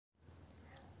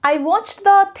I watched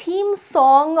the theme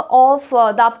song of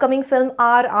the upcoming film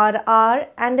RRR,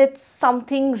 and it's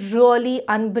something really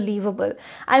unbelievable.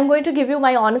 I'm going to give you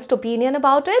my honest opinion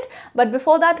about it. But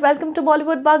before that, welcome to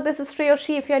Bollywood Bug. This is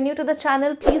Shreyoshi. If you're new to the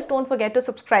channel, please don't forget to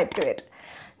subscribe to it.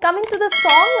 Coming to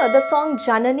the song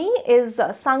Janani is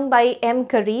sung by M.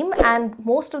 Kareem, and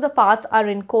most of the parts are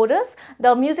in chorus.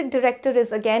 The music director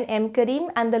is again M. Kareem,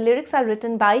 and the lyrics are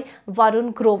written by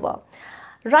Varun Grover.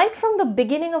 Right from the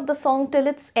beginning of the song till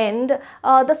its end,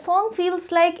 the song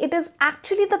feels like it is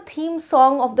actually the theme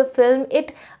song of the film.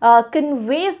 It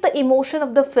conveys the emotion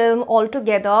of the film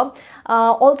altogether.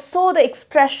 Also, the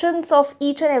expressions of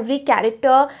each and every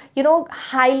character,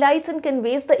 highlights and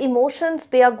conveys the emotions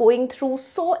they are going through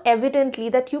so evidently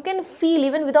that you can feel,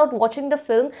 even without watching the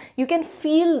film, you can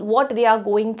feel what they are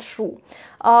going through.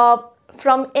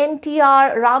 From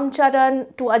NTR, Charan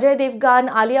to Ajay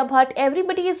Devgn, Alia Bhatt,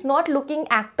 everybody is not looking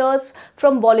actors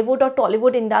from Bollywood or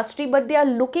Tollywood industry, but they are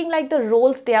looking like the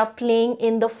roles they are playing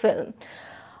in the film.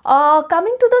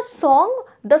 Coming to the song,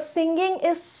 the singing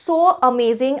is so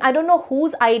amazing. I don't know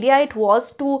whose idea it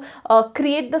was to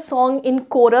create the song in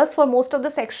chorus for most of the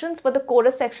sections, but the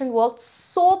chorus section worked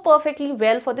so perfectly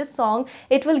well for this song.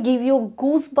 It will give you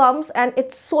goosebumps and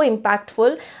it's so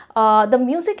impactful. The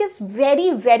music is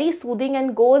very, very soothing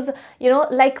and goes,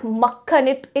 like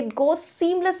makhan. It goes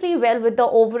seamlessly well with the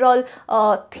overall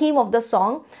theme of the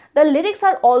song. The lyrics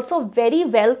are also very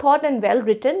well thought and well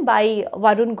written by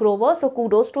Varun Grover, so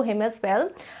kudos to him as well.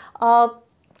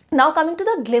 Now coming to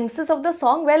the glimpses of the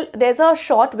song, well, there's a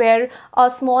shot where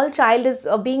a small child is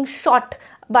being shot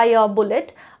by a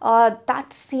bullet.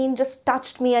 That scene just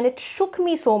touched me and it shook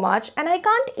me so much, and I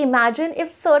can't imagine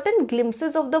if certain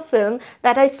glimpses of the film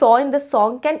that I saw in the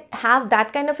song can have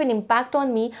that kind of an impact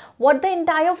on me, what the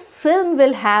entire film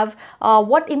will have,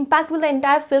 what impact will the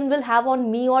entire film will have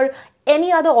on me or any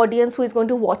other audience who is going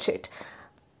to watch it.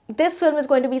 This film is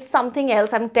going to be something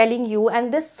else, I'm telling you,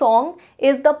 and this song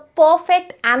is the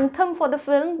perfect anthem for the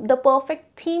film, the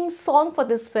perfect theme song for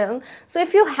this film. So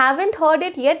if you haven't heard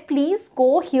it yet, please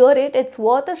go hear it. It's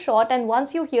worth a shot, and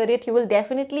once you hear it, you will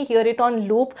definitely hear it on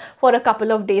loop for a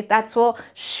couple of days, that's for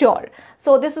sure.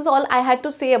 So this is all I had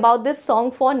to say about this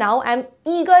song for now. I'm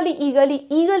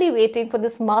eagerly waiting for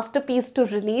this masterpiece to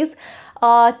release.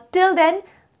 Till then,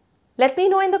 let me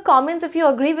know in the comments if you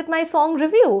agree with my song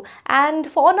review. And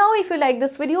for now, if you like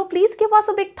this video, please give us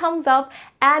a big thumbs up.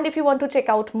 And if you want to check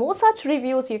out more such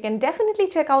reviews, you can definitely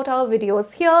check out our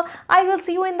videos here. I will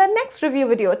see you in the next review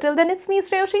video. Till then, it's me,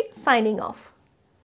 Shreyoshi, signing off.